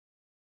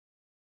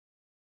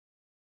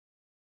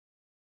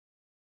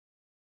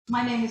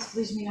My name is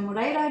Felismina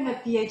Moreira. I'm a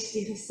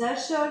PhD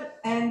researcher,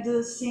 and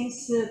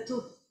since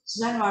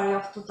January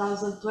of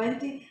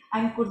 2020,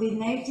 I'm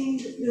coordinating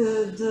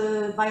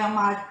the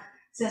BioMark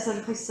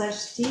Sensor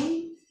Research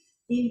team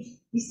in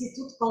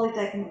Instituto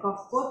Politécnico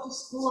of Porto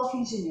School of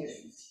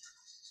Engineering.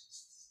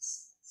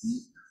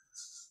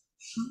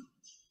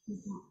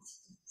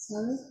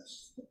 Sorry.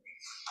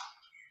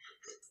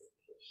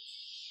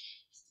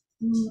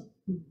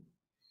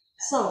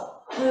 So,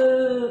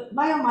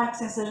 BioMark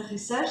Sensor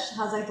Research,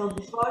 as I told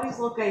before, is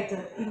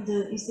located in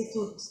the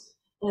Institute,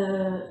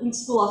 in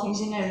School of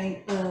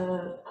Engineering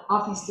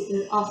of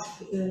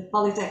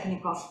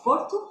Polytechnic of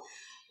Porto.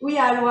 We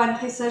are one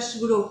research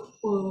group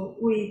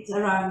with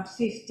around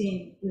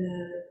 15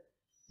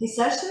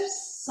 researchers,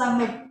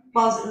 some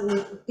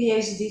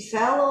PhD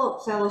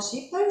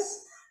fellowshippers,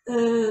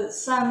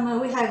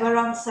 we have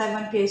around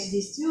 7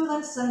 PhD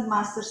students and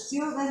master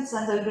students,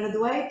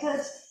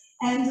 undergraduated,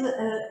 and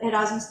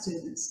Erasmus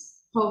students.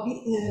 So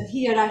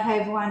here I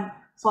have one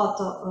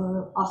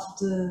photo of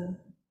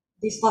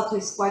this photo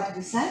is quite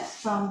recent,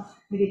 from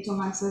maybe 2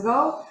 months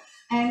ago,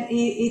 and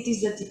it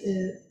is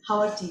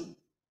our team.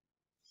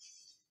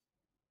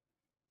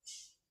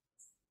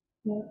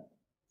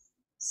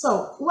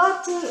 So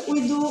what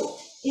we do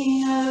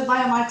in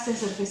BioMark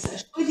Sensor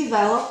Research? We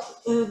develop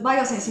a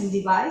biosensing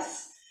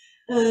device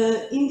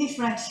in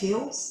different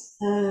fields,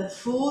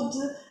 food,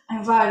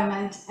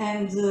 environment,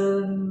 and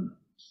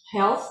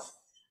health.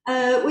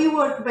 We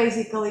work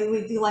basically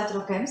with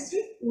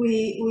electrochemistry.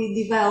 We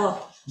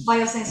develop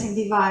biosensing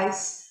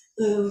device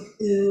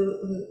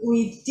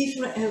with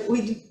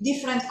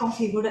different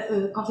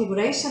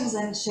configurations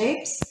and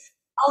shapes.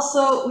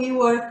 Also, we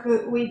work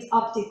with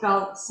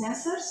optical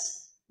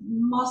sensors,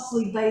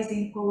 mostly based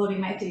in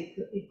colorimetric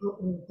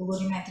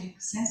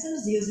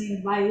sensors,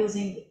 using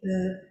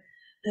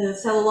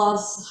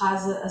cellulose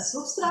as a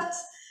substrate.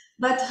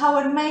 But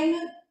our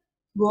main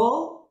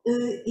goal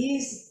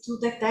is to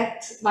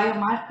detect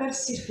biomarkers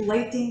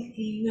circulating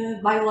in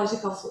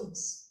biological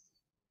fluids.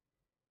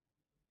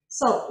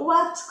 So,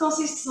 what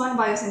consists one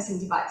biosensing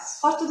device?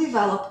 For to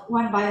develop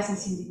one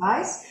biosensing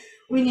device,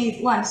 we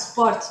need one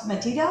support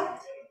material.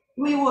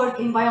 We work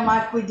in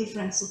BioMark with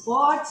different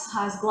supports,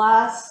 as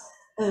glass,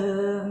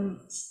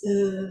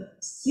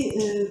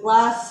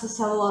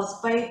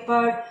 cellulose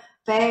paper,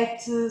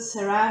 PET,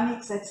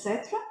 ceramics,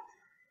 etc.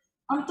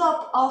 On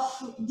top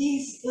of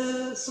these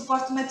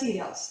support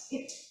materials,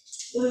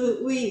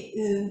 we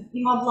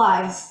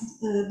immobilize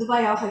the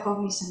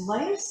biorecognition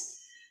layers.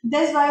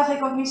 These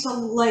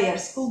biorecognition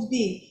layers could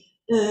be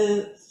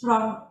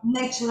from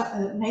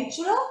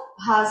natural,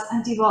 has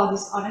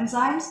antibodies or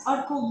enzymes,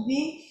 or could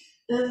be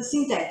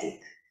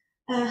synthetic.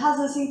 As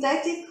a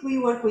synthetic, we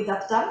work with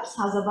aptamers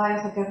as a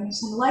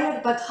biorecognition layer,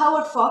 but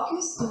our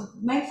focus, the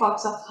main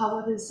focus of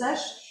our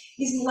research,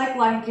 is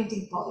molecular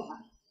imprinting polymer.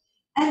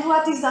 And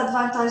what is the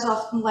advantage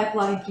of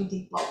molecular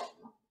imprinting polymer?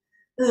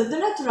 The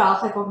natural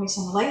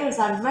recognition layers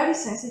are very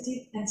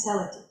sensitive and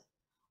selective.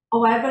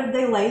 However,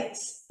 they lack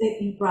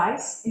in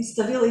price,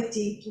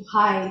 instability to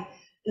high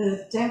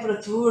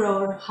temperature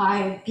or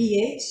high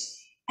pH,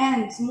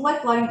 and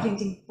molecular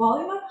imprinting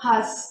polymer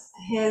has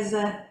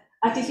an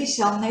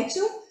artificial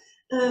nature.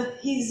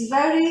 Is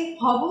very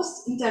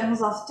robust in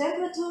terms of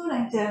temperature,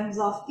 in terms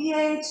of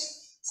pH.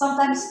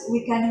 Sometimes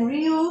we can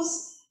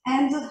reuse,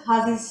 and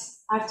as is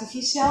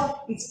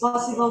artificial, it's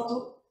possible to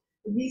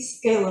be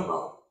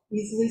scalable,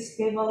 easily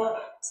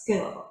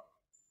scalable.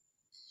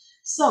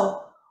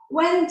 So,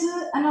 when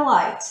the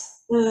analyte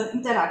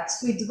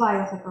interacts with the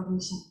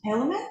biorecognition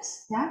element,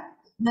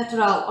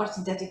 natural or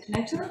synthetic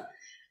nature,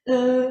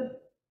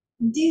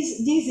 this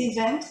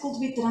event could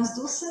be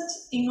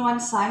transduced in one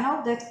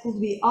signal that could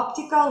be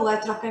optical,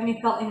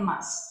 electrochemical, and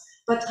mass.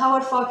 But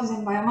our focus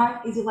in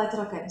BioMark is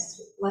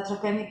electrochemistry.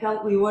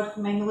 Electrochemical, we work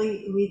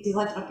mainly with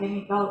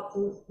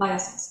electrochemical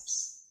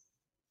biosensors.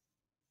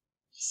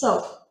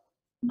 So,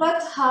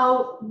 but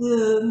how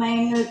the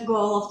main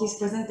goal of this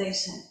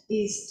presentation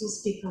is to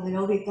speak a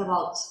little bit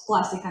about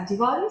plastic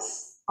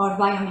antibodies or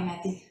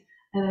biomimetic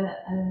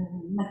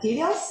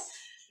materials,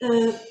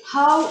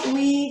 how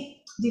we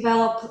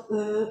develop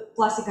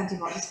plastic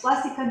antibodies.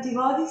 Plastic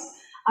antibodies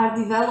are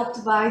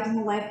developed by the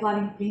molecular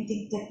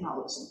imprinting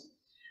technology.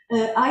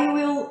 I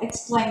will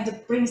explain the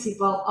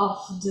principle of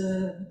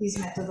this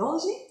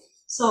methodology.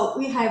 So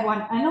we have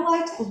one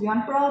analyte, could be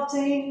one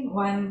protein,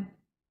 one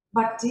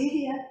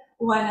bacteria,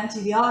 one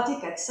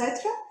antibiotic,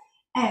 etc.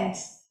 And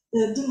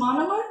the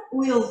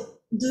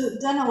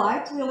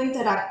analyte will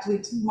interact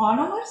with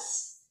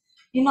monomers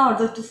in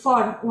order to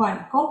form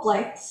one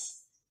complex.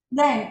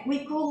 Then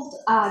we could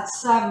add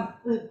some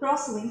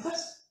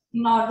cross-linkers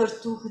in order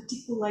to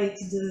reticulate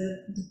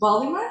the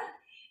polymer,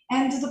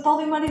 and the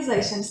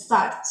polymerization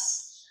starts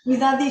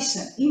with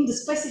addition, in the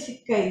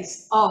specific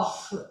case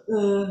of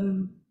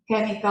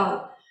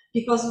chemical,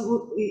 because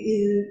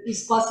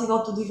it's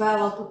possible to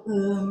develop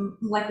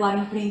molecular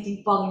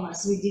imprinting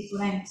polymers with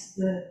different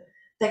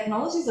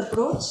technologies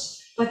approach,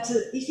 but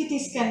if it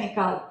is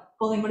chemical,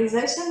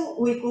 polymerization,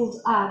 we could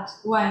add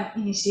one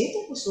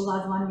initiator. We should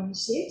add one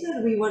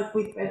initiator. We work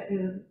with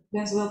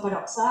benzoyl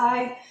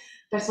peroxide,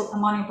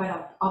 ammonium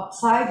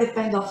peroxide,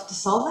 depend of the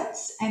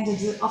solvents and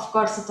of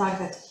course the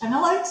target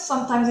analyte.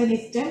 Sometimes we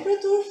need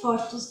temperature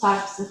to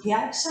start the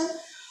reaction,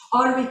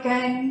 or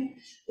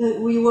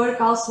we work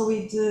also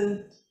with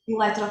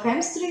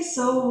electrochemistry.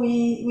 So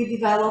we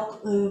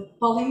develop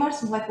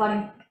polymers,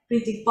 molecular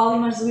printing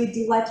polymers with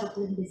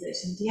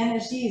electropolymerization. The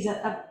energy is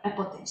a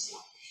potential.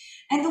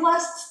 And the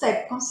last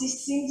step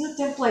consists in the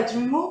template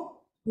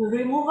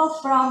removal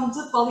from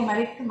the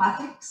polymeric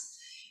matrix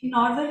in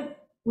order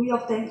we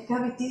obtain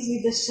cavities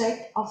with the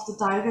shape of the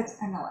target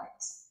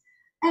analyte.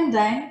 And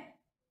then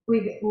we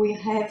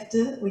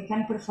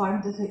can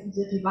perform the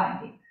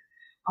rebinding,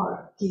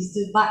 or is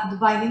the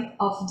binding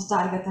of the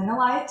target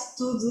analyte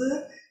to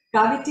the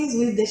cavities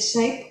with the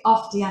shape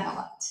of the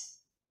analyte.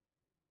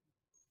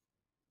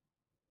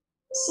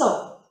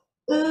 So,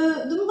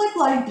 the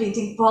molecular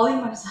imprinting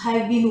polymers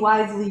have been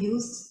widely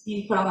used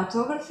in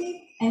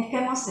chromatography and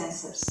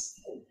chemosensors.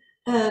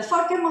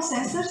 For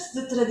chemosensors,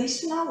 the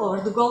traditional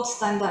or the gold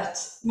standard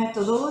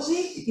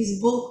methodology is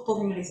bulk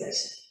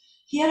polymerization.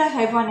 Here I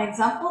have one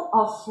example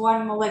of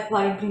one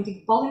molecular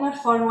imprinting polymer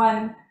for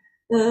one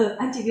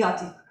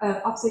antibiotic,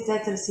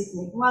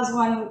 oxytetracycline. It was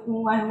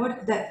one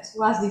work that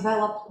was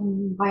developed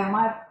in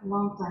BioMark a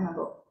long time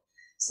ago.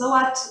 So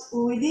what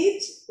we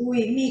did,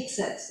 we mixed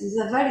it. It's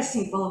a very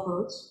simple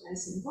approach, very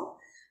simple.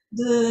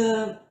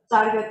 The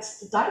target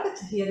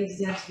here is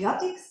the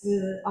antibiotics,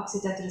 the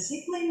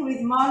oxytetracycline with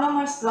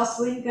monomers,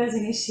 cross-linkers,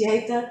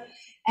 initiator,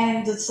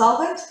 and the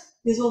solvent.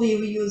 Usually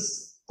we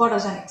use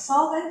porogenic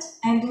solvent,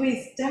 and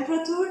with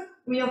temperature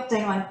we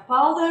obtain one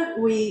powder,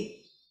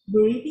 we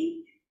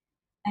breathing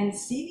and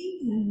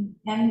sieving,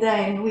 and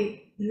then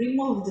we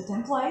remove the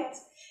template.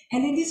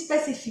 And in this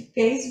specific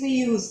case, we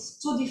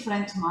used two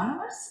different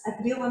monomers,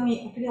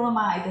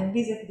 acrylamide and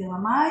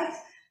bisacrylamide,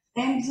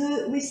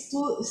 and we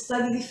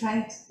study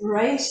different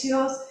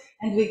ratios,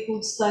 and we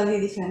could study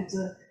different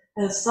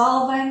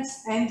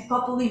solvents and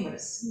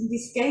copolymers. In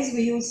this case,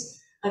 we use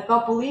a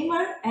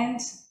copolymer, and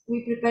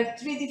we prepared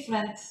three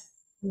different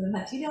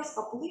materials,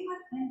 copolymer,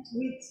 and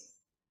we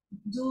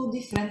do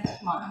different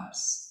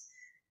monomers.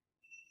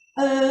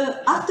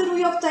 After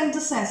we obtain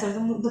the sensor,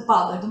 the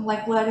powder, the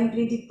molecular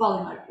imprinted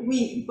polymer,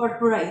 we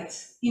incorporate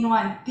in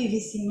one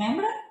PVC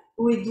membrane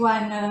with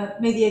one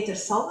mediator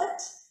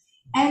solvent,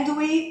 and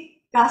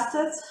we cast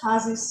it,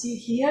 as you see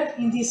here,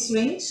 in this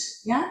syringe.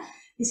 Yeah,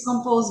 it's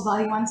composed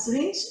by one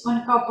syringe,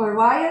 one copper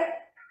wire,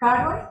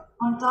 carbon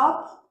on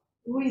top.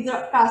 We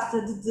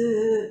casted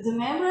the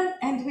membrane,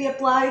 and we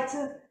applied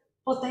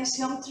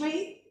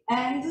potentiometry,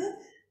 and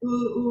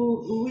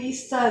we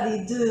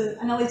studied the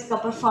analytical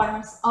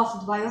performance of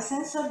the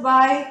biosensor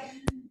by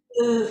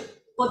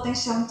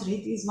potentiometry.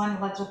 It is one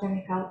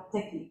electrochemical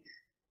technique.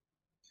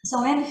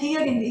 So, and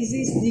here in this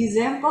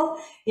example,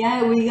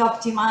 yeah, we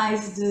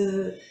optimize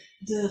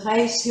the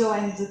ratio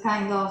and the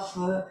kind of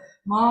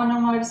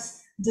monomers,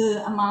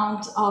 the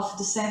amount of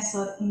the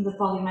sensor in the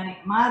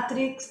polymeric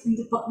matrix, in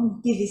the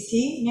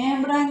PVC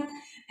membrane,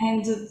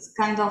 and the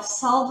kind of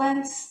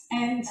solvents,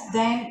 and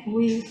then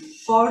we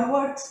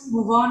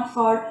move on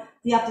for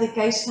the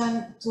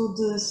application to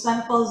the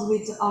samples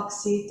with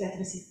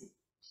oxytetracycline.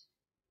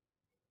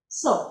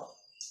 So,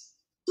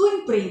 to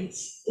imprint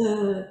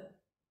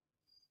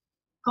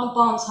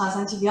compounds as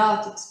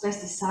antibiotics,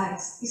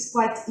 pesticides is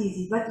quite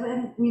easy, but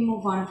when we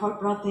move on for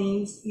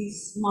proteins,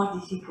 it's more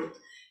difficult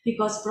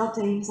because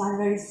proteins are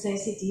very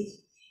sensitive,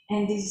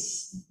 and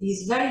this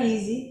is very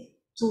easy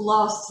to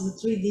lose the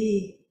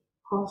 3D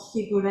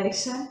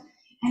configuration,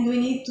 and we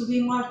need to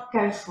be more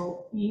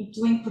careful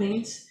to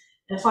imprint.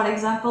 For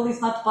example,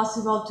 it's not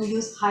possible to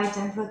use high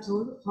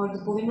temperature for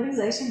the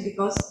polymerization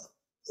because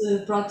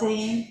the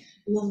protein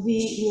will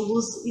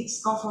lose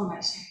its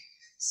conformation.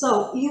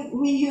 So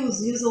we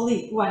use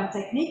usually one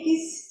technique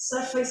is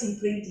surface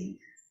imprinting,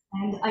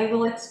 and I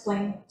will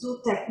explain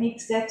two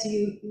techniques that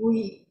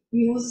we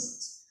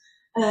used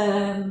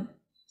in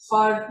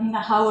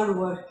our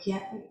work.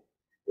 Yeah.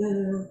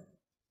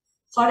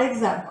 For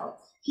example,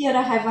 here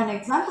I have an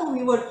example.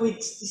 We work with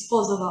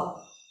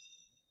disposable,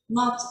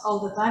 not all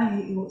the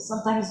time.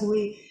 Sometimes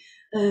we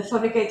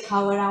fabricate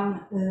our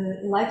own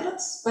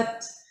electrodes,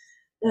 but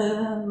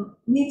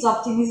needs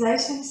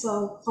optimization.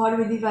 So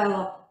we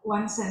develop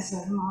one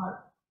sensor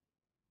more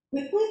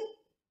quickly,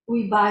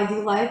 we buy the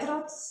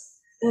electrodes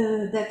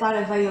that are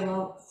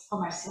available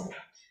commercially.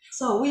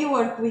 So we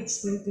work with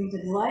screen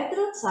printed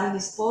electrodes, are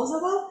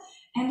disposable,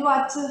 and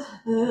what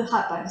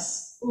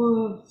happens?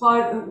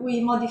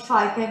 We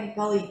modify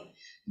chemically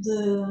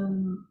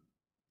the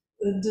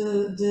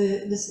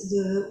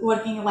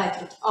working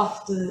electrode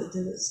of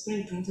the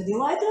screen printed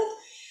electrode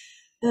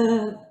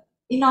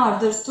in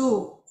order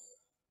to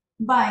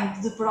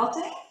bind the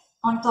protein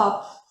on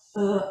top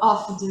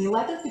of the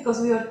electrode,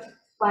 because we work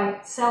by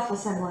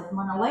self-assembled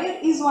monolayer.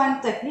 Is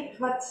one technique,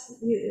 but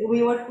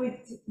we work with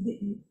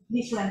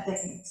different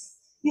techniques.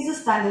 This is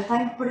a standard.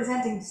 I'm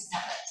presenting the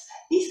standard.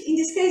 if in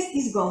this case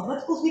is gold,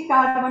 but could be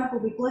carbon,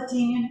 could be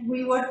platinum.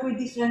 We work with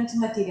different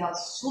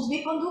materials. Should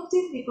be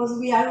conductive because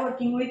we are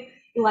working with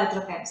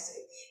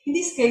electrochemistry. In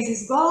this case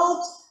is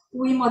gold.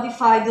 We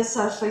modify the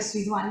surface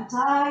with one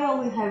tile.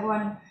 We have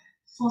one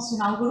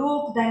functional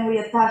group. Then we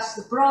attach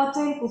the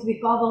protein. Could be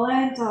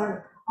covalent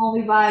or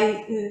only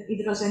by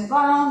hydrogen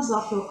bonds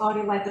or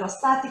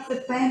electrostatic,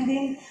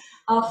 depending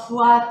of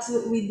what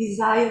we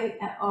desire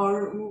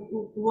or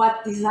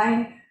what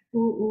design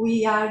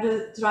we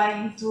are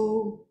trying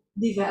to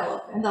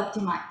develop and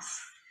optimize.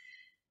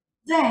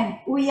 Then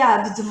we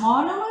add the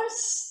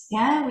monomers.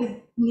 Yeah,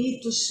 we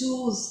need to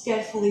choose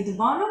carefully the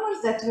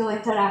monomers that will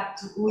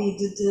interact with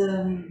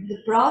the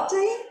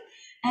protein,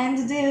 and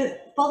the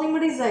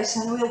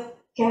polymerization will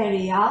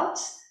carry out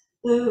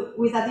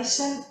with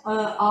addition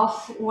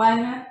of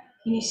one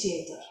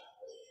initiator.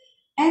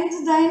 And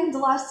then the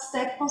last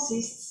step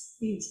consists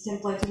in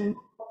template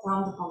removal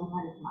from the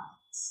polymeric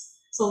matrix.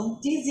 So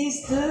this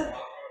is the,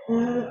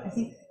 I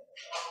think,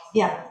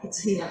 yeah,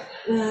 it's here.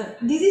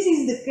 This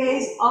is the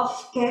case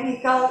of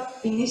chemical,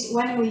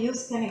 when we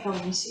use chemical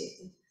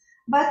initiator.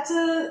 But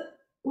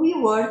we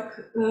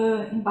work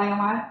in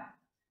BioMark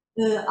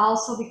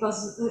also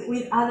because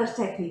with other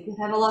techniques. We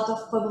have a lot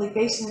of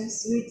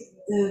publications with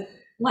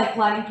like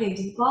line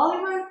printing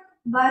polymer,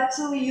 but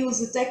we use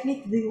the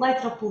technique, the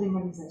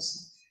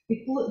electropolymerization.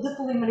 The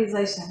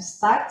polymerization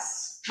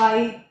starts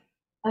by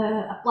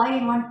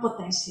applying one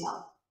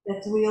potential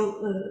that will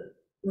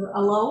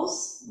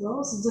allows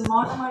the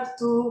monomer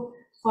to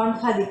form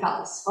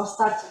radicals for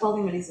start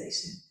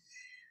polymerization.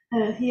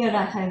 Here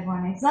I have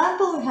one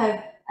example. We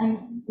have,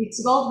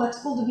 it's gold, but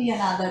could be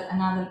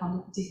another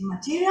conductive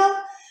material.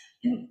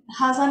 And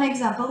as an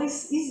example,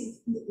 this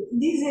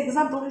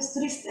example is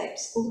 3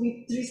 steps. Could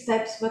be 3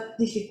 steps, but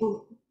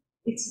difficult.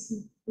 It's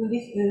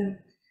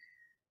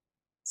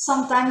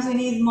sometimes we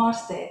need more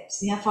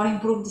steps. Yeah, for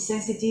improved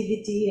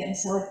sensitivity and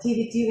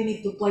selectivity, we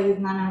need to play with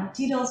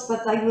nanomaterials.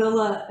 But I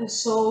will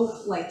show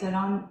later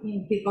on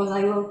because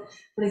I will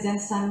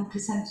present some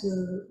recent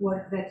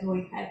work that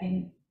we have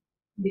been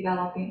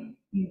developing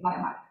in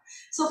BioMark.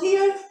 So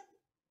here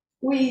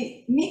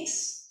we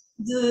mix.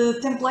 The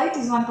template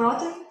is one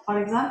protein, for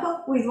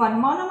example, with one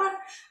monomer.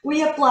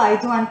 We apply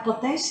to one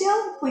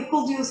potential. We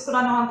could use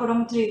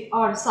chronoamperometry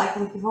or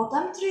cyclic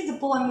voltammetry. The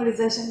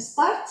polymerization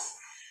starts,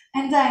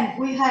 and then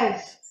we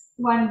have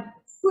one,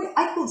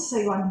 I could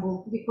say one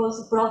bulk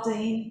because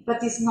protein,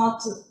 but it's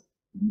not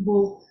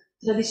bulk.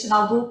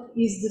 Traditional bulk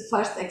is the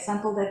first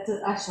example that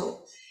I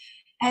showed.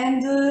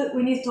 And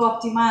we need to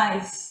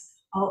optimize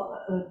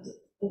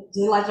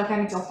the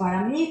electrochemical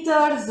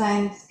parameters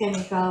and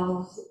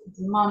chemical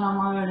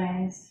monomer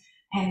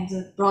and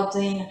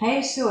protein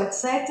ratio,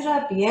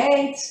 etc.,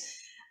 pH,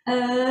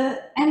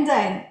 and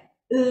then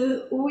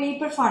we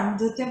perform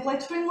the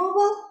template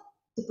removal,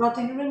 the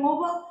protein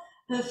removal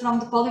from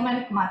the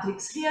polymeric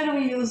matrix. Here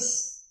we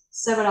use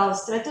several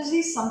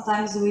strategies.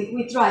 Sometimes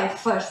we try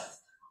first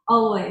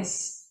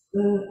always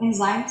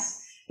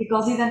enzymes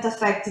because it doesn't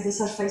affect the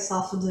surface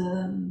of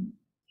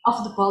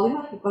the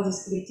polymer because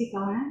it's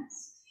critical.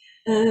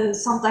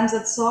 Sometimes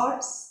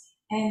adsorbs,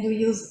 and we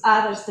use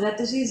other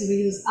strategies. We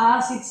use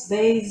acids,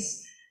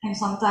 base, and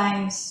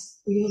sometimes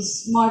we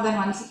use more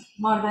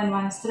than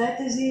one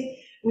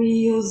strategy. We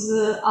use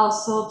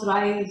also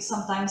try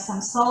sometimes some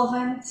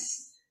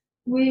solvents.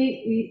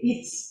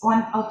 It's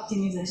one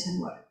optimization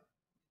work.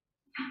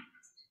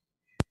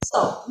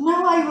 So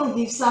now I will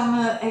give some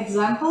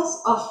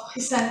examples of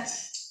recent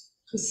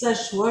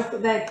research work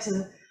that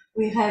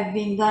we have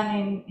been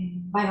done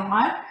in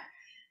BioMark.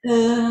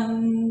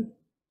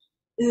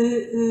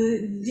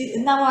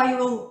 Now I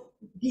will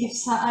give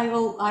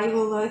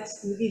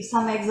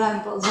some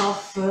examples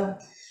of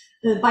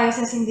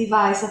biosensing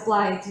device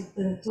applied to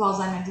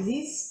Alzheimer's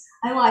disease.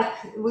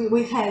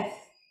 We have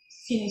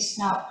finished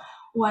now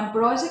one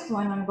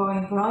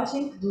ongoing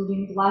project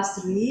during the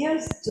last 3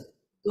 years,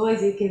 do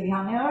ISEP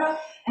neuro,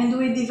 and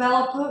we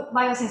develop a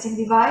biosensing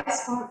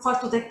device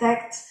to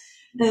detect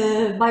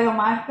the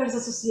biomarkers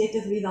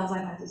associated with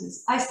Alzheimer's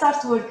disease. I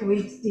started working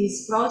with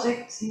this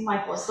project in my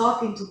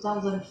postdoc in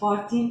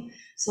 2014,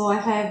 so I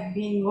have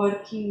been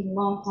working a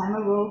long time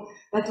ago,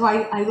 but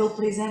I will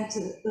present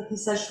the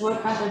research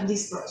work under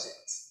this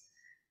project.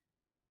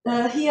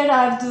 Here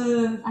I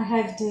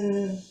have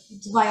the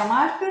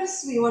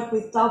biomarkers. We work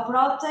with tau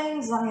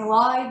proteins,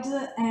 amyloid,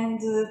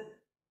 and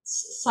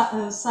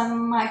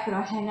some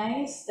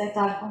microRNAs that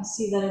are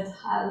considered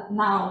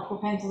now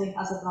currently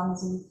as a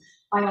promising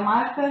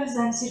biomarkers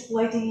and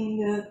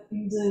circulating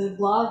in the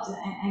blood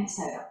and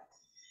serum.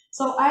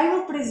 So I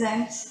will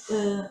present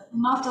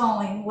not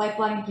only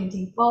molecular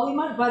imprinting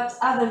polymer, but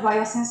other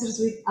biosensors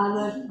with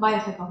other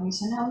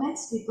biorecognition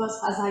elements, because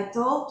as I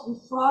told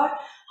before,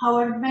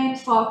 our main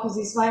focus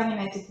is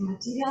biomimetic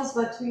materials,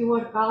 but we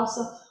work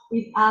also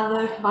with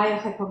other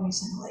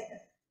biorecognition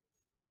layers.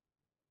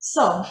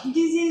 So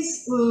this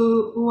is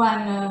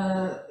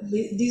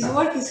this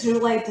work is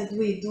related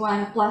with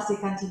one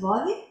plastic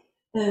antibody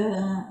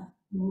to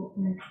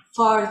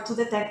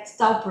detect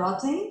tau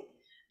protein.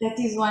 that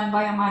is one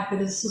biomarker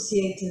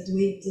associated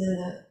with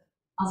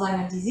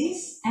Alzheimer's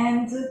disease,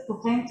 and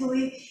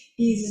potentially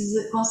is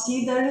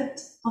considered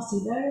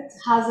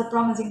as a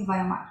promising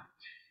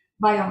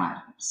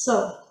biomarker. So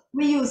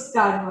we use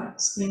carbon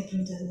screen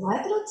printed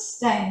electrodes.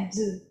 Then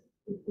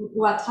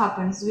what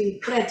happens? We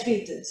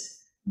pre-treated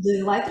the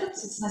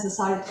electrodes. It's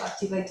necessary to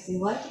activate the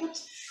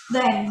electrodes.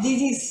 Then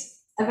this is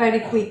a very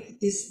quick.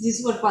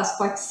 This work was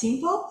quite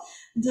simple.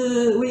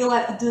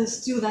 The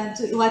student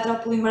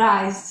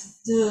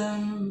electropolymerized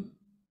the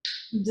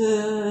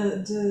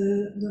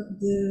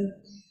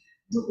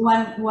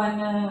one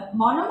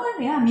monomer,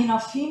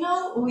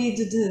 aminophenol, with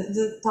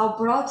the tau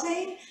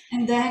protein,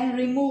 and then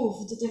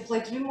remove the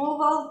template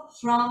removal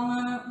from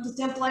the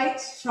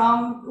template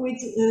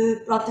with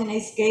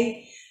proteinase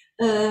K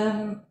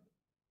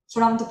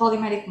from the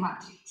polymeric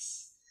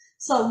matrix.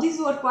 So this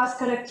work was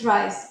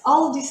characterized,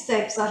 all these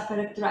steps are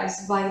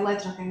characterized by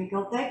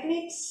electrochemical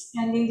techniques,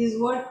 and in this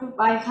work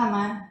by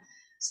Raman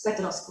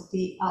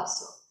spectroscopy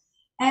also.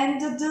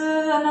 And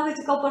the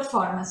analytical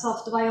performance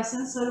of the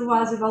biosensor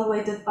was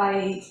evaluated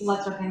by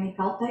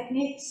electrochemical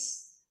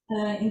techniques.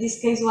 In this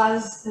case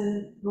was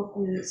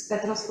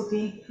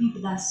spectroscopy,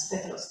 impedance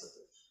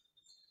spectroscopy.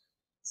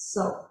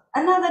 So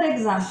another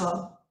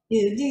example,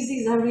 this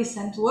is a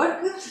recent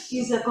work,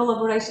 is a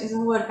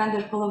work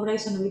under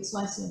collaboration with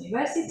Swansea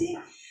University.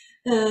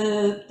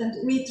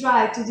 We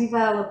try to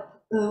develop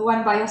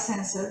one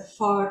biosensor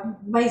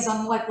based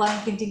on molecular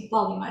imprinting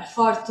polymer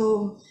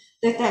to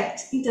detect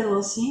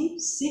interleucin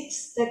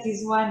 6, that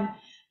is one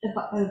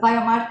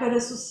biomarker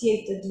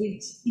associated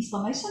with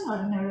inflammation or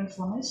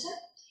neuroinflammation.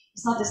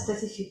 It's not a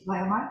specific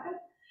biomarker.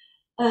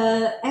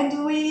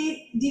 And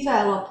we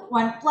develop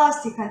one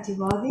plastic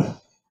antibody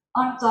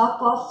on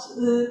top of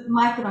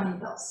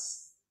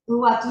microneedles.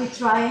 What we're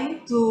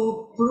trying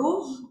to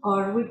prove,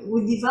 or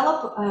we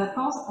develop a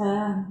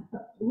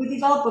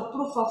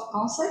proof of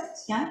concept,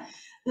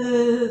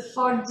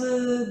 for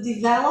the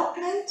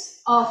development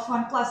of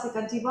one plastic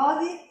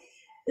antibody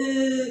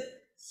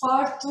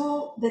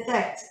to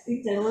detect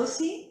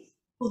interleucin,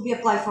 could be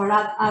applied for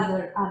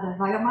other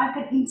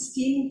biomarker in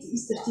skin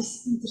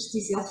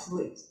interstitial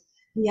fluid.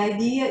 The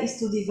idea is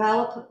to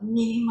develop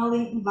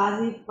minimally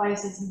invasive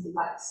biosensing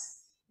device.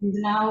 And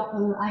now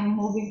I'm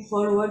moving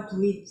forward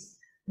with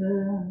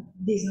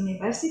this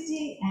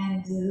university,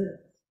 and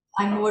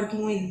I'm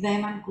working with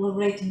them and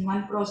collaborating in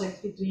one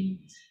project between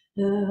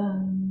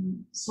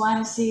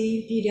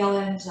Swansea, Imperial,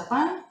 and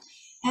Japan.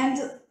 And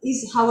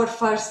is our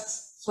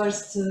first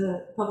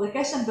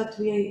publication, but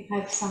we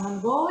have some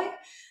ongoing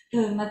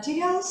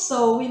material.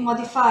 So we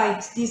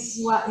modified this.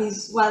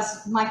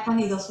 Was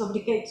microneedles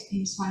fabricated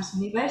in Swansea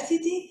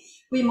University.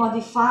 We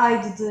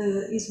modified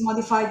is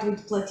modified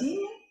with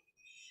platinum.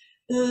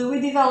 We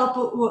developed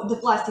the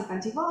plastic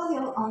antibody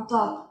on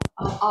top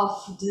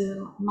of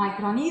the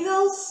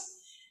microneedles,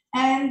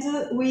 and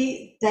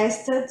we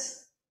tested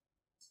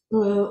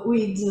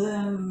with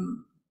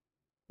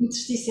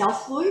interstitial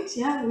fluid.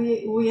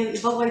 We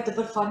evaluate the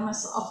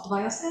performance of the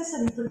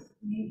biosensor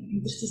in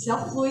interstitial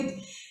fluid,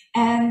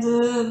 and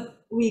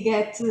we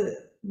get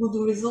good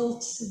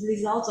results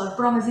or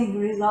promising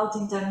results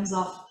in terms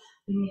of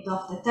limit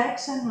of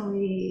detection.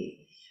 We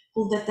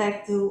will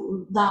detect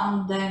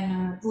down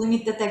then the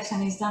limit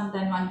detection is down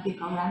than 1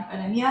 picogram per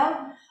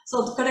ml.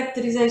 So the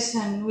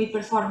characterization, we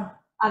perform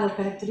other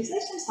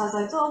characterizations, as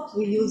I told.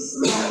 We use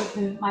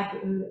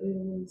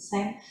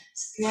same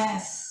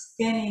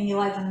scanning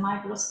electron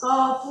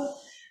microscope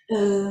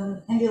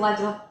and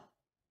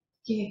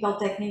electrochemical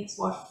techniques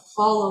for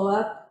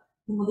follow-up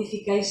the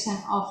modification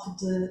of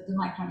the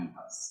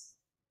microneedles.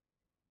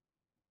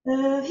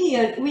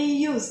 Here we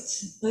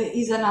used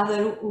is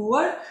another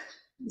work.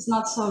 It's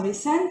not so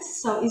recent,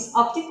 so it's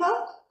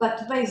optical,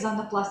 but based on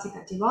the plastic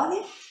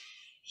antibody.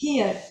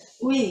 Here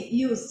we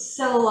used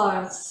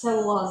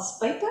cellulose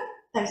paper,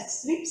 test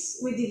strips.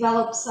 We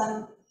developed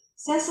some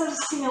sensors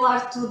similar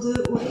to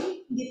the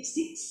urine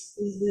dipsticks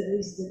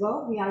is the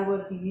goal. We are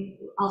working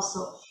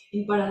also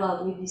in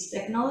parallel with this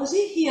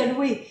technology. Here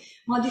we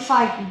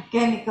modified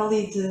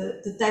chemically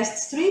the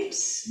test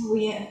strips.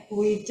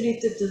 We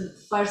treated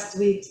first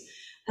with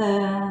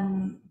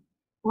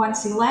one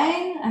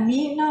silane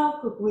amino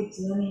with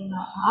amino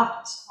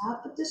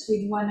aptus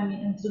with one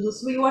amino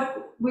introduced.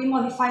 We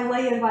modify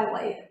layer by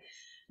layer.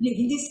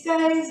 In this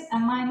case,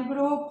 amine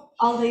group,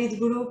 aldehyde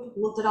group,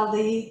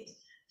 glutaraldehyde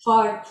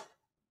for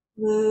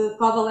the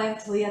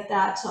covalently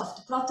attached of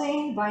the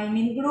protein by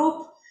amine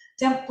group,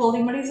 temp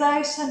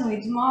polymerization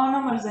with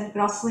monomers and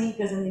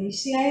cross-linkers and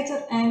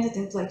initiator, and the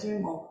template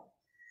removal.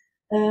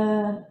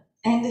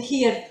 And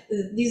here,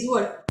 this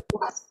work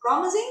was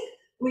promising.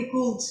 We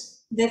could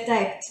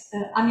detect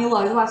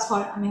amyloid was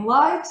for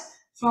amyloid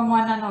from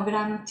 1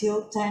 nanogram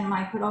till 10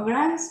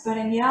 micrograms per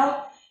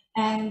ml,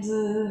 and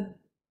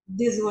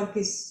this work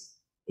is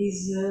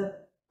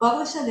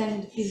published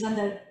and is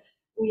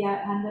we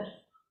are under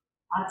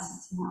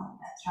patent now.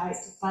 I try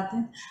to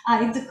patent.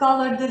 In the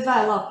color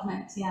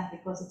development,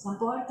 because it's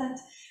important.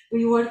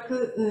 We work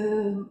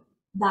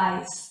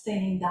dyes,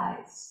 staining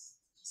dyes,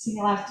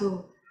 similar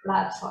to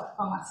blood for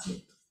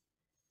pharmacy.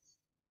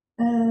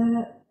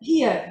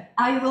 Here,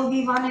 I will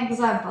give one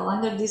example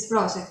under this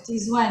project.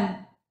 Is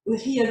when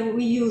here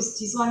we used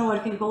this one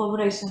work in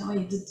collaboration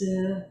with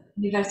the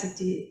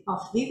University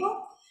of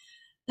Vigo.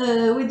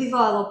 We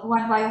developed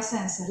one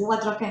biosensor,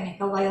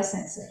 electrochemical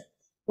biosensor.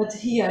 But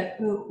here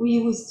we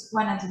used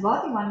one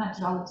antibody, one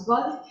natural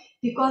antibody,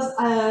 because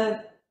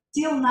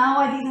till now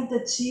I didn't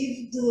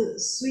achieve the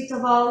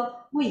suitable,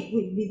 we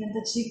didn't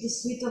achieve the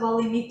suitable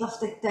limit of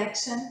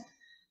detection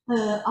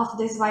of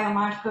these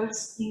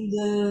biomarkers in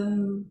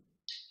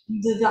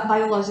the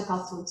biological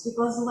fluids,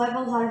 because the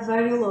levels are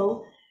very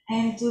low,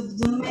 and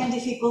the main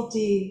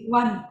difficulty,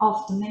 one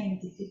of the main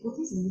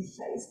difficulties, and we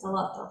faced a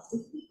lot of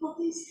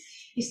difficulties,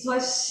 is to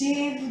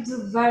achieve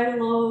the very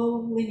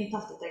low limit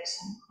of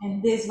detection,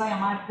 and these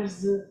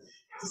biomarkers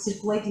to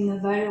circulate in a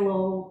very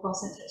low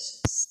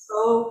concentration.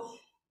 So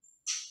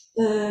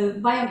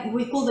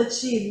we could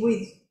achieve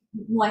with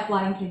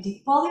molecular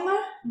imprinted polymer,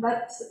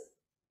 but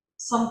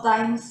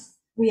sometimes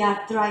we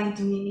are trying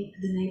to mimic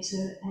the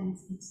nature, and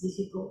it's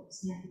difficult,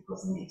 yeah,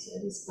 because nature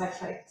is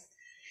perfect,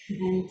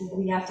 and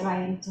we are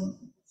trying to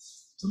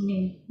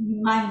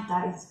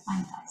mimetize.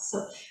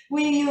 So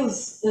we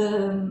use,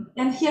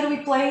 and here we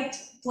play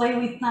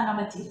with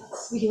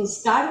nanomaterials. We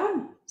use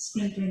carbon,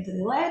 screen printed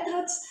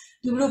electrodes.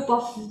 The group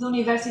of the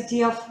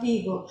University of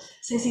Vigo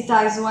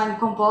sensitized one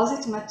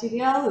composite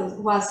material. It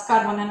was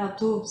carbon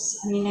nanotubes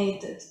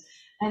laminated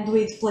and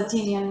with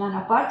platinum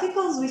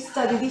nanoparticles. We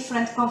study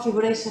different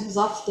configurations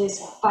of these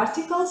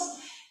particles,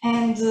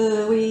 and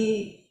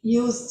we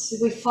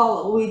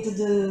follow with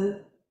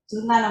the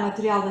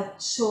nanomaterial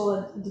that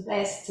showed the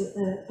best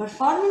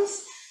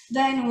performance.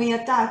 Then we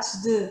attach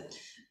the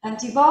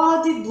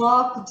antibody,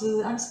 block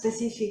the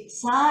unspecific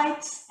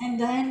sites, and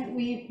then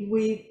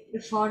we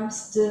perform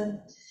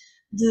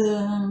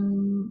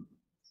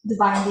the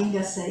binding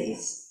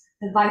assays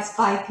by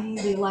spiking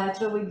the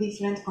electrode with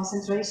different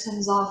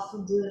concentrations of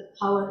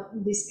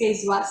in this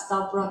case was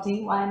tau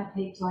protein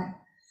 181.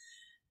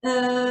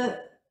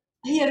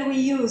 Here we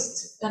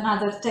used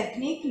another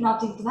technique,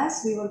 not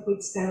impedance. We work with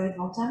steroid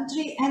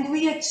voltammetry, and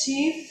we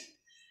achieve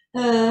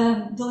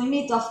the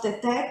limit of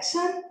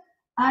detection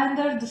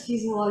under the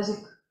physiologic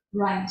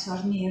range,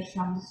 or near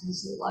from the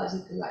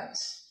physiologic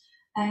range.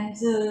 And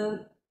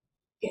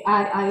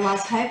I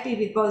was happy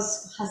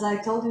because, as I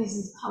told you,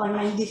 our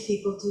main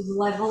difficulty, the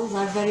levels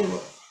are very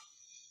low.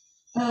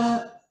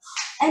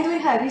 And we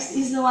have this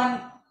one.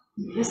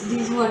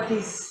 This work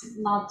is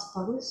not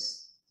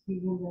published,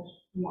 even though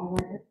we are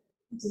aware.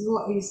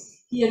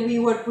 Here we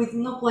work with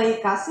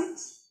nucleic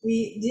acids.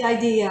 The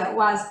idea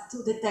was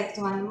to detect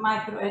one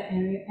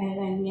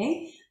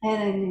microRNA.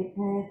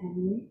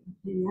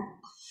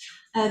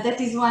 That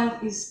is one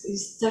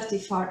is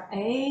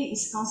 34A,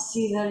 is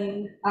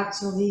considering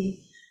actually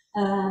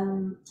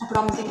a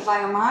promising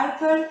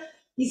biomarker.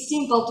 It's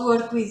simple to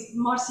work with,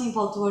 more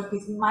simple to work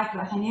with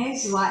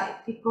microRNAs. Why?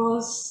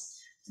 Because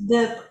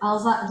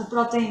the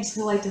proteins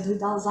related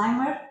with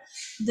Alzheimer,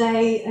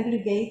 they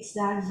aggregate,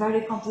 they are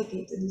very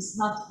complicated. It's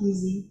not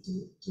easy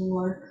to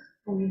work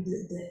with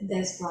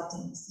these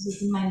proteins. This is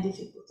the main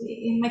difficulty.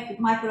 In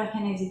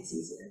microRNAs, it's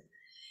easier.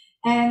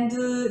 And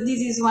this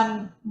is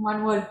one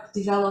work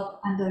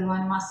developed under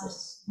one master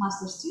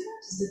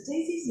student, the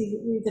thesis,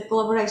 with the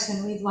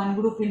collaboration with one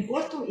group in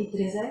Porto,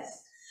 I3S.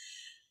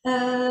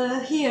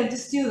 Here the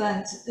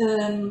student,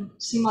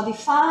 she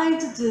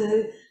modified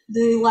the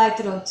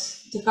electrode,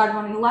 the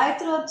carbon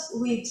electrode,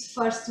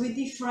 with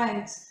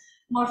different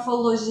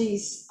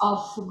morphologies of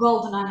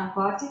gold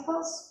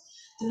nanoparticles.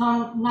 The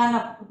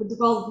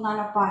gold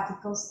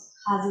nanoparticles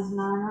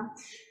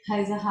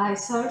has a high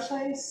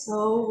surface, so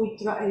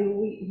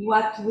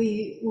what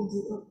we would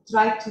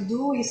try to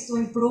do is to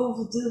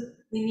improve the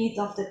limit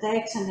of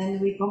detection,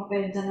 and we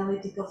compare the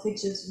analytical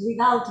features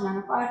without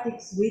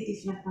nanoparticles with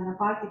different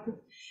nanoparticles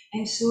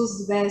and choose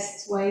the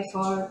best way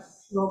for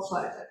go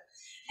further.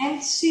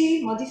 And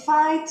she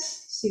modified,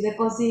 she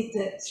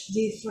deposited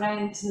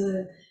different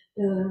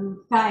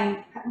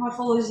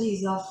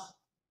morphologies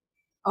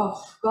of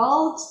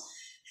gold.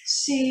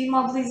 She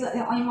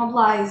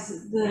immobilized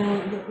the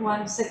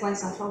one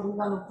sequence of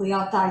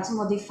oligonucleotides,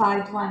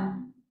 modified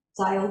one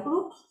tile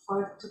group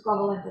to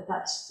covalent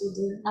attached to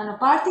the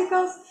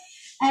nanoparticles,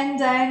 and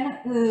then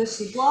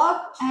she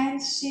blocked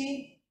and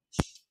she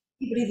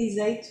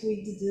hybridized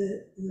with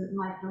the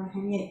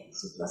microRNA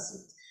to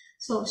proceed.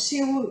 So she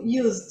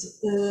used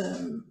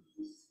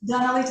the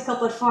analytical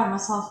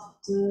performance of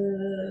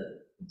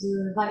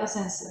the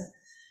biosensor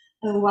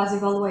was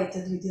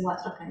evaluated with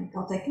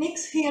electrochemical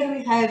techniques. Here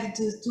we have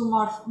the two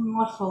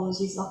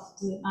morphologies of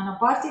the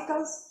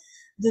nanoparticles.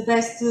 The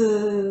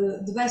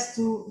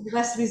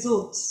best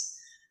results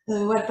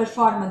were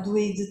performed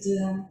with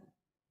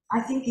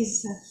I think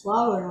is a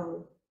flower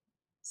or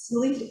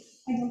cylinder.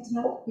 I don't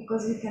know,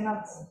 because we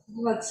cannot.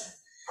 But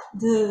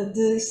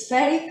the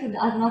spheric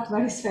are not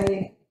very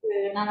spheric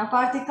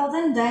nanoparticles,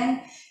 and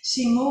then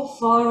she moved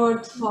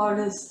forward for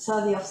the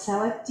study of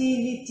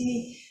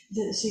selectivity.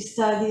 She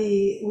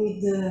studied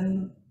with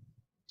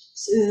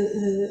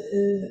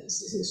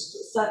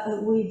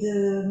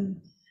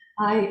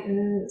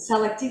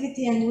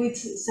selectivity and with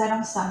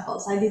serum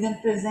samples. I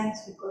didn't present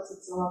because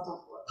it's a lot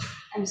of work.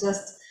 I'm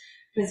just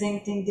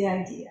presenting the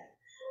idea.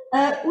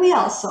 We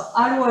also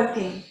are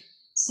working,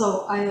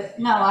 so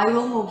now I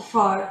will move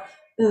for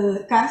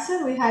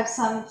cancer. We have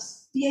some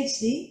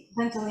PhD,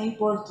 currently in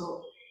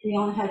Porto. We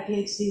only have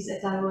PhDs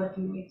that are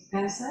working with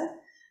cancer.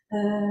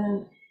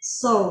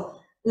 So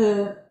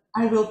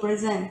I will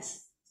present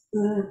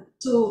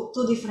two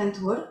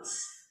different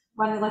works,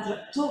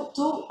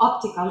 two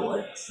optical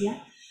works. Yeah,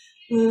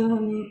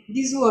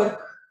 this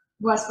work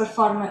was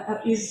performed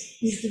is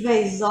the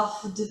base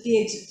of the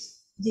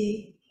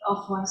PhD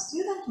of one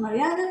student,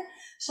 Mariana.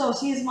 So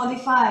she is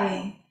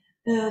modifying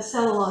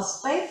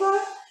cellulose paper,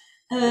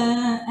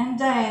 and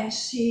then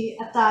she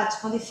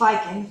modify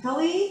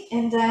chemically,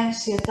 and then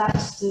she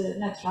attached the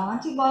natural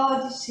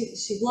antibodies.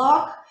 She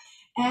blocked,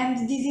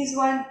 and this is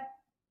one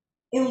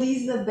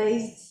ELISA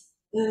based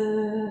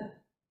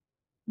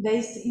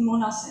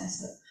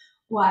immunosensor.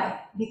 Why?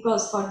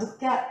 Because for the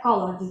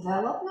color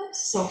development,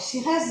 so she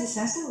has the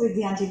sensor with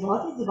the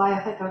antibody, the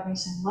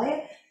biorecognition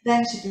layer,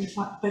 then she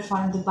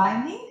performed the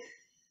binding.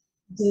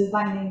 The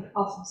binding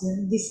of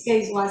in this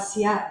case was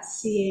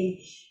CA15-3,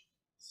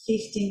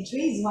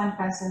 is one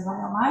cancer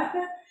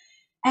biomarker.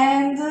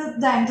 And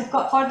then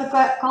for the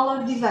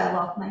color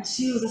development,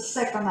 she used a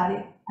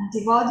secondary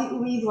antibody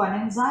with one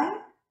enzyme,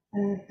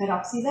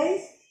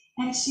 peroxidase,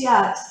 and she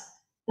had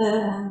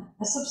a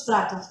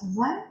substrate of the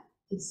enzyme.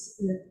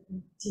 It's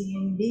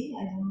TMB,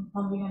 I don't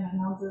remember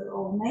now the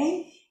old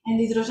name, and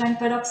hydrogen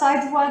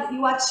peroxide.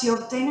 What she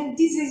obtained,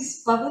 this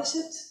is published.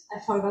 I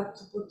forgot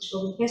to put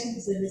publication,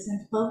 it's a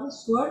recent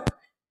published work.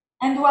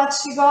 And what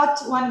she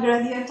got, one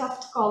gradient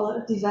of the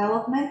color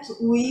development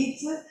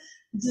with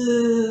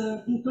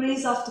the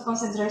increase of the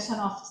concentration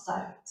of the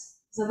target.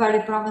 Was a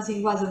very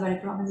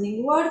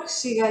promising work.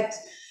 She got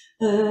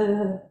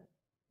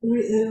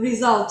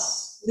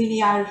results,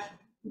 linear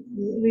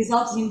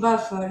results in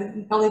buffer,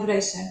 in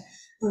calibration,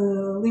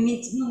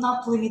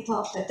 not limit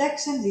of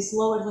detection, this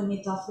lower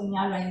limit of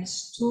linear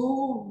range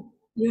 2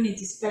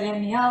 units per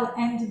ml,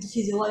 and the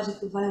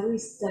physiological value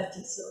is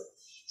 30. So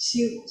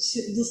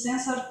the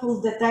sensor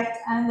could detect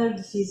under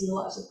the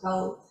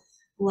physiological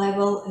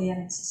level,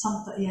 and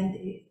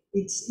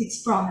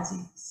it's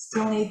promising.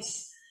 Still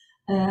needs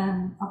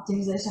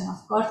optimization,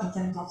 of course, in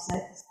terms of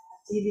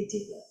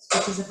activity,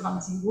 but it is a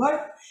promising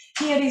work.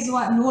 Here is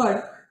one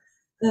work.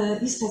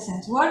 This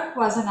recent work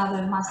was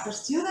another master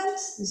student,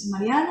 this is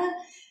Mariana,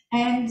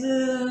 and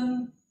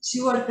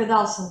she worked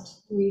also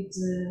with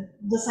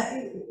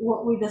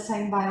the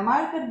same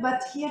biomarker,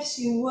 but here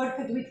she worked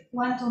with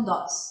quantum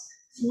dots,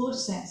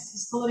 fluorescence.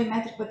 It's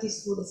colorimetric, but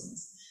it's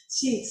fluorescence.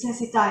 She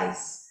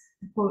sensitized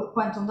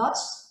quantum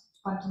dots,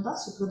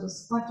 she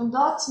produced quantum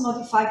dots,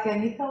 modify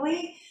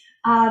chemically,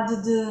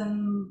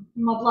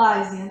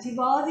 mobilize the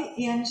antibody,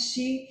 and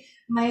she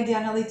made the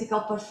analytical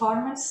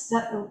performance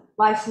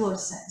by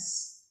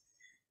fluorescence.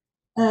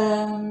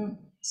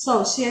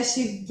 So she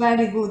achieved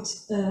very good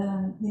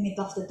limit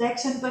of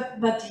detection,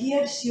 but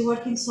here she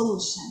worked in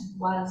solution,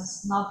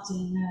 was not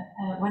in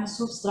one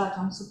substrate,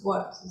 one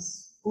support,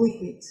 is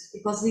liquid,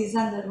 because this is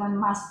under one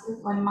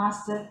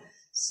master,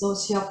 so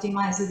she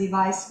optimized the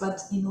device,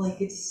 but in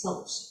liquid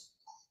solution.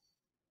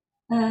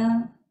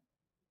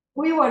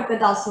 We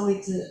worked also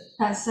with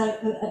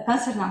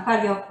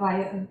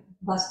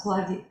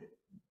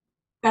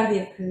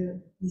cardiac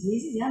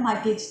diseases. Yeah, my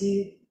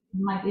PhD,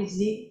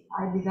 I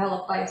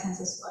developed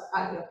biosensors for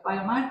cardiac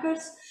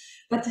biomarkers.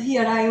 But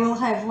here I will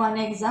have one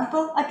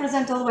example. I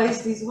present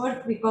always this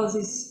work because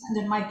it's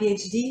under my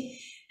PhD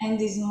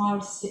and is more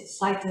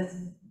cited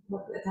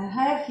work that I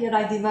have. Here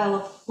I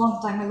developed long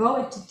time ago,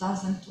 in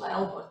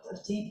 2012 or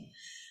 13,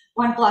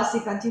 one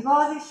plastic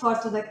antibody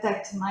to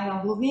detect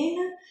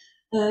myoglobin.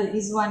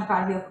 Is one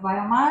cardiac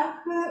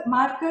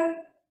biomarker,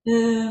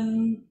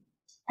 and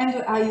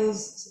I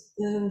used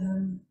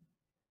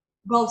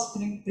gold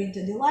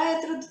printed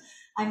electrode.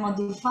 I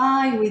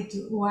modify with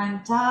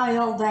one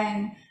tile,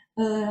 then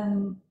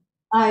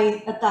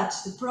I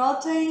attach the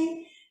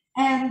protein,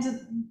 and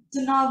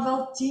the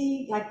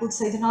novelty, I could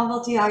say the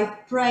novelty, I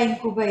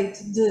pre-incubate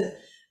the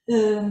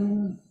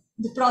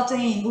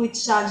protein with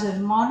charged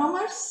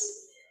monomers,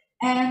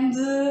 and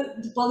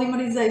the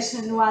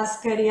polymerization was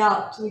carried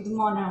out with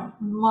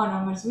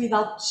monomers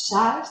without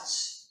charge.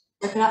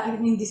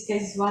 In this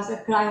case, it was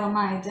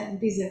acrylamide and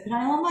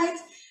bisacrylamide,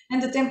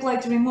 and the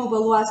template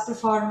removal was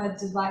performed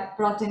by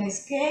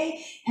proteinase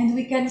K, and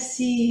we can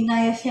see in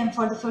IFM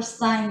for the first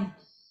time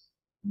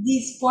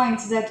these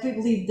points that we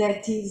believe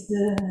that is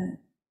the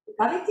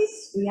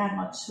cavities. We are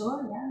not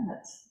sure, yeah,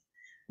 but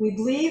we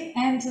believe,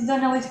 and the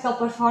analytical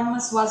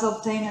performance was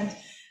obtained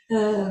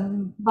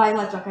by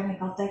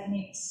electrochemical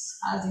techniques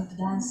as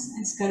impedance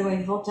and square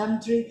wave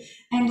voltammetry,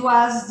 and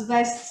was the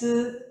best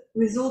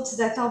results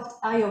that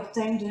I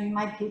obtained during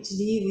my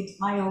PhD with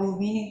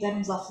myoglobin in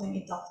terms of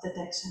limit of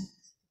detection,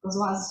 because it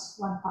was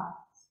one part.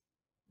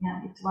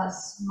 Yeah, it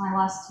was my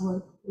last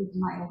work with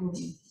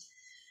myoglobin.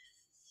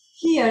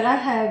 Here I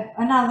have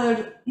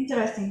another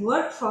interesting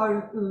work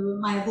for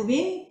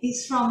myoglobin.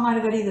 It's from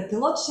Margarida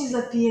Pilot. She's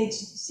a PhD,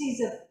 she's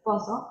a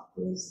postdoc,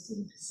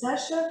 PhD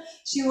researcher.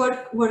 She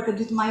worked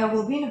with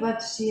myoglobin,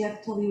 but she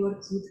actually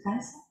works with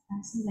cancer.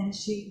 And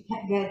she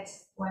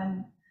gets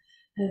one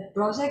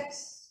project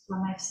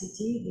from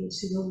FCT,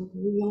 which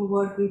will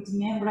work with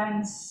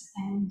membranes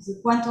and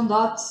quantum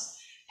dots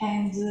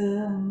and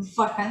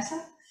for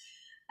cancer.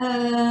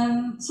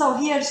 So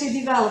here she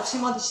developed,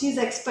 she's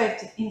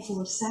expert in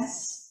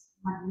fluorescence.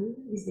 Maria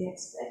is the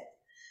expert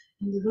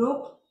in the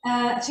group.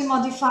 She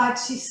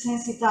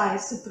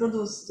sensitized to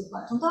produce the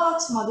quantum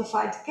dots,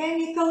 modified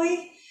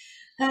chemically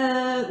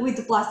with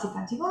the plastic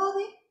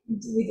antibody,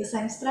 with the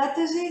same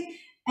strategy,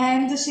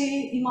 and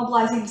she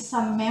immobilizing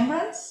some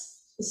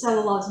membranes,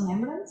 cellulose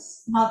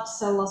membranes, not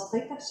cellulose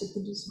paper, she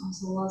produced some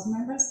cellulose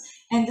membranes,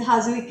 and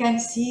as we can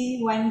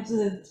see, when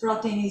the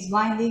protein is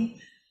binding,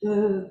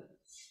 the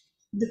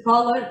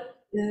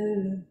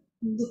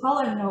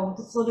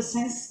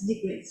fluorescence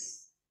decrease,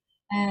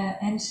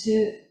 and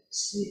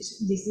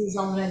this is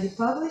already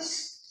published.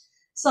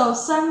 So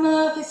some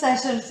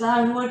researchers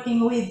are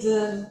working with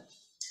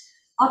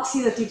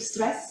oxidative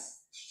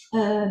stress.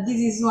 This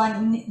is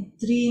one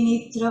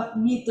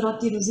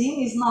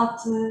 3-nitrotyrosine is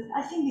not.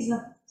 I think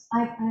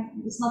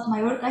it's not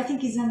my work. I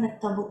think it's a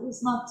metable.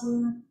 It's not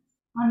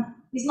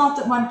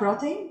one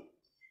protein.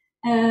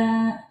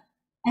 And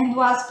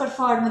was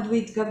performed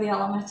with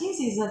Gabriela Martins,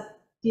 is a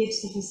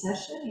PhD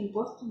researcher in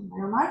Porto, in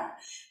BioMark.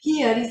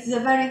 Here is a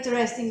very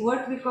interesting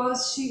work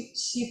because she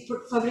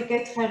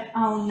fabricated her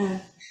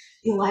own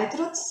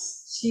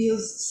electrodes. She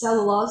used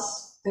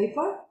cellulose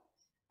paper.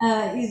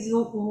 Is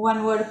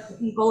one work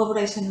in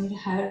collaboration with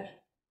her,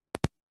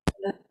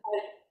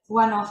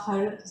 one of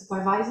her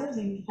supervisors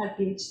in her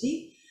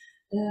PhD,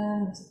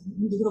 in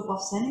the group of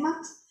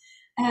Senimat.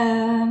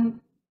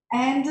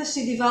 And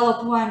she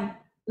developed one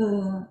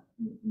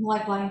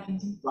molecular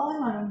imprinting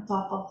polymer on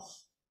top of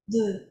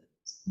the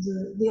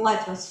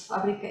electrodes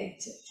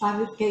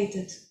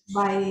fabricated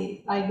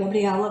by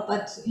Gabriela,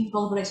 but in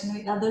collaboration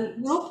with other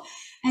group.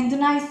 And the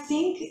nice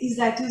thing is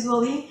that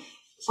usually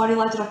for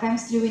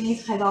electrochemistry we need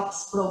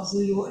redox probes.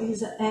 We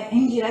use an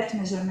indirect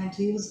measurement.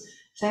 We use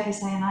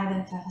ferricyanide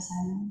and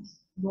ferricyanide,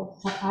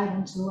 both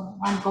iron 2,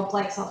 one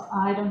complex of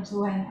iron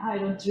 2 and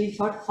iron 3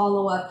 for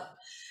follow-up.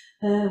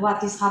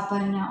 What is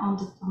happening on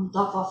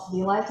top of the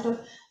electrode,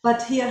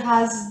 but here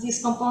has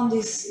this compound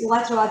is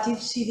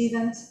electroactive. She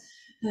didn't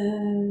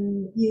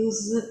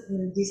use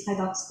this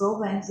redox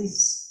probe, and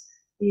this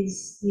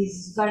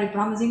is very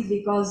promising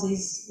because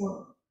it's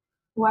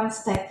one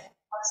step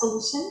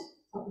solution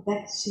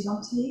that she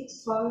don't need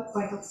for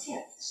point of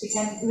care. She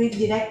can read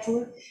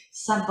directly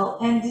sample,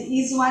 and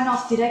is one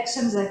of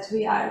directions that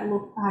we are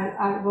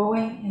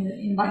going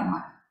in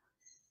BioMark.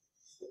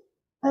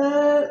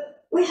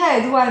 We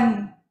had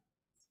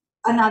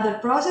another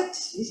project.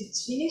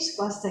 It's finished,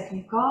 was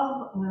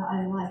technical.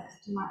 I like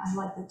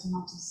to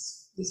notice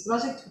this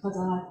project because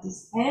I like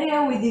this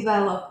area. We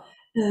developed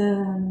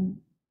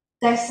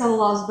test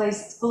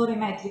cellulose-based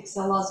colorimetric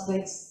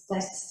cellulose-based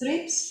test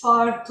strips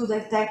to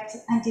detect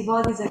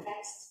antibodies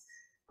against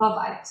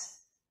COVID.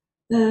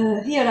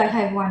 Here I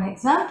have one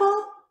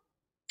example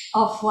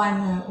of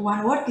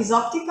one work is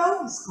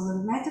optical, it's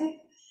colorimetric,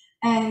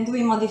 and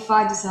we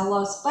modified the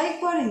cellulose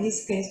paper, in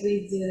this case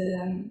with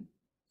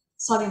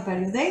sodium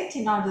periodate,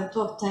 in order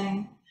to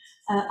obtain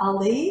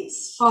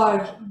aldehydes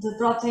for the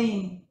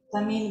protein, the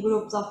amine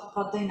groups of the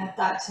protein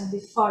attached, and they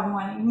form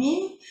one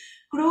amine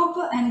group,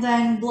 and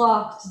then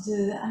blocked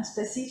the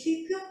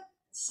unspecific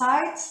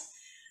sites.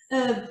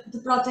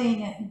 The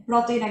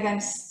protein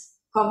against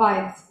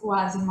COVID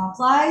was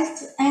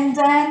immobilized, and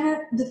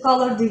then the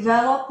color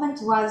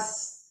development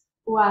was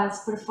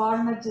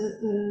performed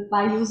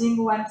by using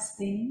one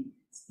staining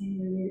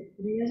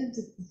reagent.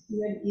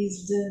 Here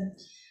is the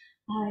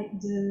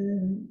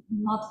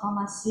not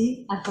comma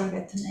C, I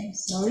forget the name,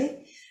 sorry.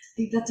 I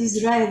think that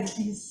is red,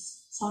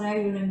 sorry, I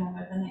will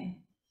remember the name.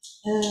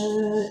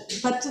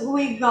 But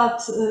we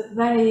got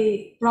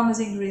very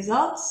promising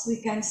results.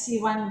 We can see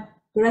one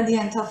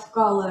gradient of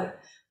color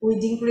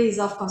with increase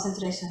of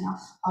concentration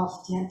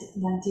of the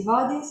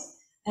antibodies,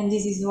 and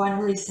this is one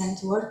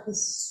recent work,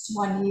 it's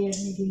 1 year,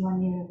 maybe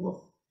 1 year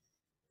ago.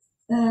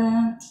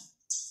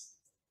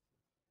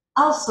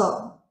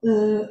 Also,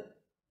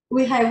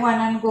 we have one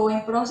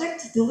ongoing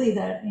project. The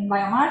leader in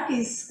BioMark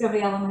is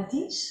Gabriela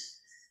Martins.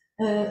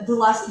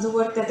 The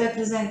work that I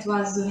present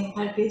was during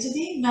her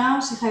PhD. Now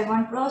she has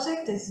one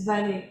project that's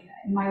very,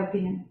 in my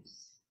opinion,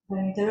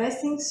 very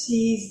interesting.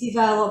 She's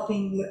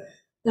developing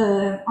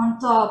on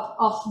top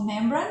of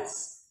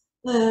membranes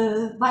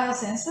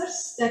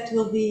biosensors that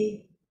will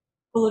be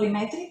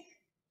colorimetric.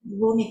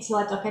 We'll mix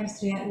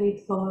electrochemistry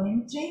with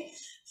colorimetry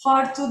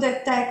to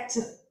detect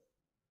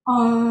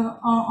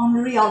on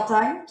real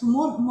time, to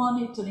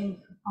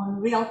monitoring on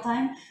real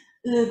time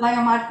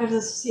biomarkers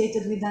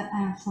associated with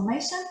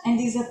inflammation, and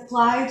is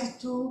applied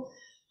to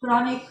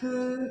chronic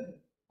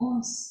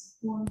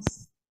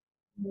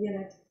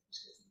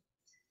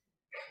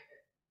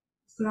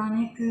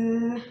chronic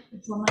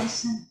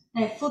inflammation.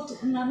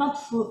 foot, no, not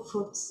foot,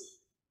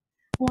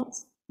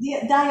 wounds,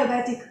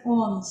 diabetic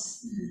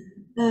wounds.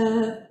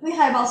 We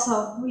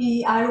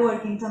are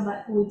working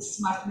with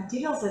smart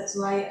materials. That's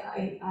why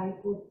I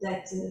put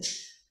that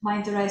my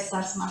interests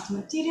are smart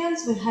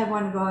materials. We have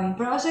one ongoing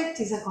project,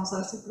 it's a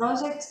consortium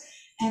project,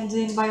 and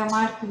in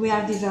BioMark we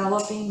are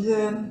developing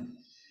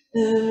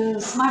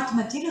smart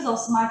materials or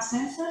smart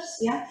sensors,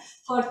 yeah,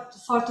 for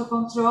to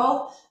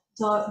control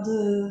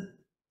the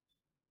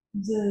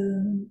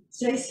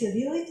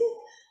traceability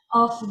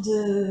of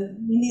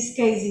in this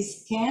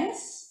case, scans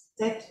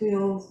that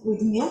will,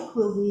 with milk,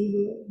 will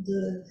be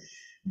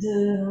the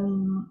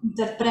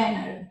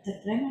entrepreneur,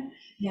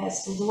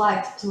 yes, would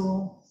like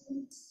to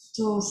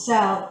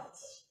sell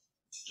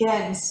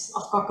cans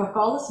of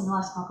Coca-Cola,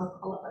 similar to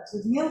Coca-Cola, but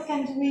with milk,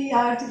 and we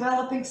are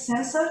developing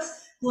sensors,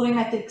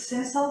 biomimetic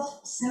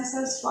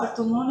sensors for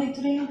to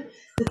monitoring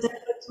the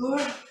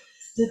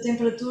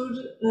temperature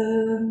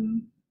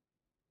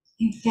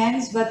in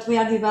cans, but we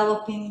are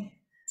developing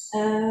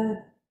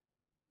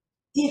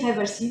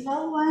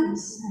irreversible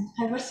ones and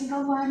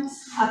reversible ones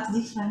at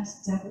different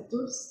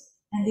temperatures.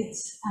 And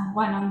it's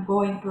one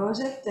ongoing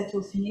project that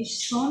will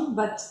finish soon,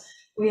 but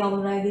we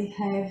already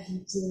have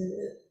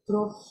the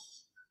proof.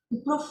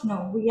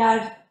 We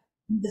are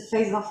in the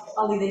phase of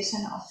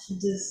validation of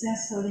the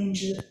sensor in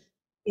the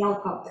real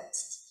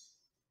context.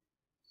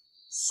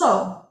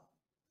 So,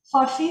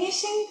 for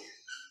finishing,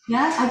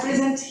 yeah, I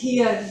present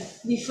here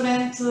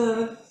different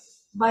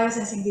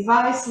biosensing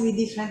device with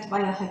different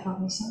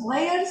biorecognition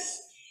layers,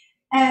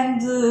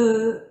 and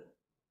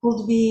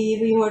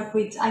we work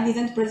with, I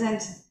didn't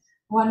present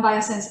one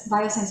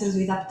biosensors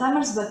with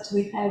aptamers, but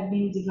we have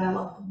been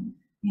developing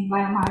in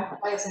BioMark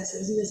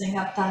biosensors using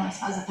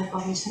aptamers as a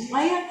recognition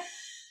layer.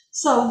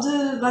 So,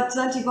 but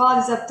the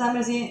antibodies,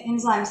 aptamers,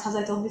 enzymes, as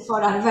I told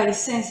before, are very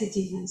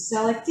sensitive in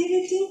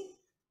selectivity,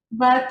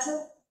 but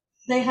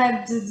they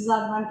have the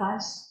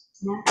disadvantage,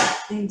 yeah,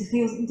 in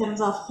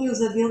terms of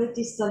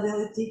reusability,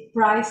 stability,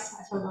 price.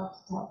 I forgot to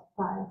tell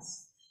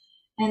price.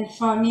 And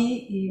for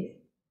me,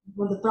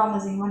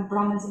 one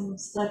promising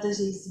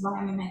strategy is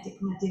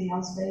biomimetic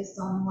materials based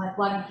on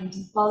molecular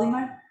printed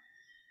polymer.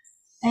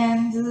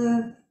 And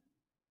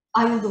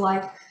I would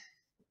like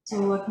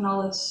to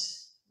acknowledge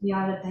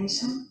your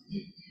attention.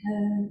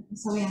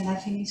 So, and I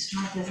finish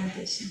my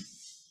presentation.